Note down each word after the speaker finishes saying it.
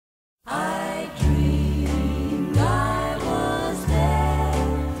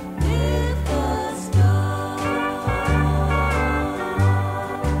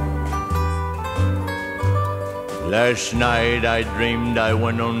Last night I dreamed I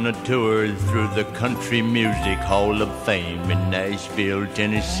went on a tour through the Country Music Hall of Fame in Nashville,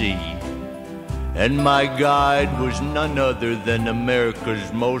 Tennessee. And my guide was none other than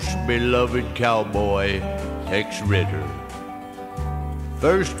America's most beloved cowboy, Tex Ritter.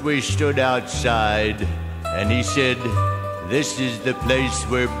 First we stood outside and he said, "This is the place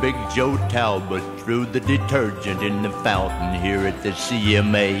where Big Joe Talbot threw the detergent in the fountain here at the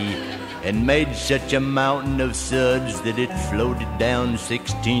CMA and made such a mountain of suds that it floated down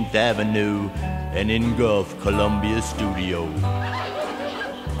 16th Avenue and engulfed Columbia Studio."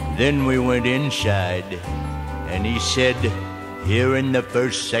 Then we went inside, and he said, "Here in the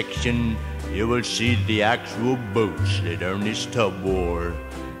first section, you will see the actual boots that Ernest Tubb wore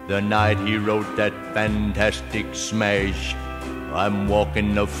the night he wrote that fantastic smash, 'I'm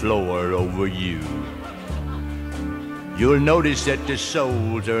Walking the Floor Over You.' You'll notice that the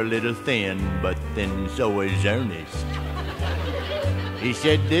soles are a little thin, but then so is Ernest." He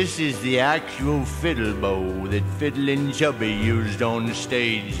said this is the actual fiddle bow that Fiddlin' Chubby used on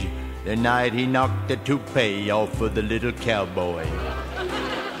stage the night he knocked the toupee off of the little cowboy.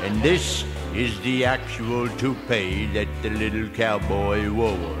 And this is the actual toupee that the little cowboy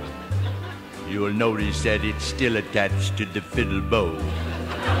wore. You'll notice that it's still attached to the fiddle bow.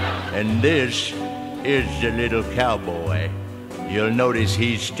 And this is the little cowboy. You'll notice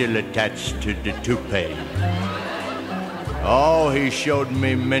he's still attached to the toupee. Oh, he showed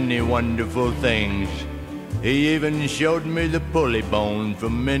me many wonderful things. He even showed me the pulley bone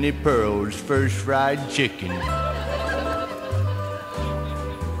from Minnie Pearl's first fried chicken.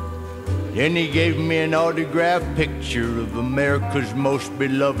 Then he gave me an autographed picture of America's most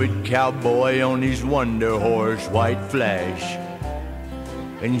beloved cowboy on his wonder horse, White Flash,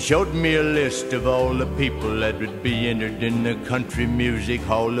 and showed me a list of all the people that would be entered in the Country Music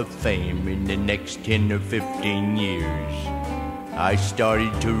Hall of Fame in the next 10 or 15 years. I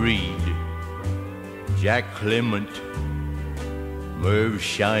started to read. Jack Clement, Merv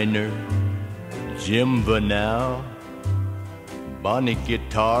Shiner, Jim Vanal, Bonnie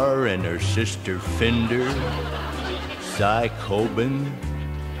Guitar and her sister Fender, Cy Coben,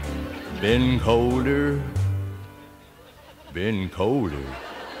 Ben Colder.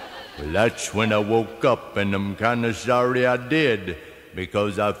 Well, that's when I woke up, and I'm kinda sorry I did,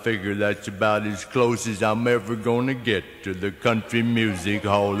 because I figure that's about as close as I'm ever gonna get to the Country Music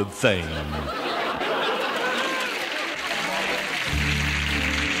Hall of Fame.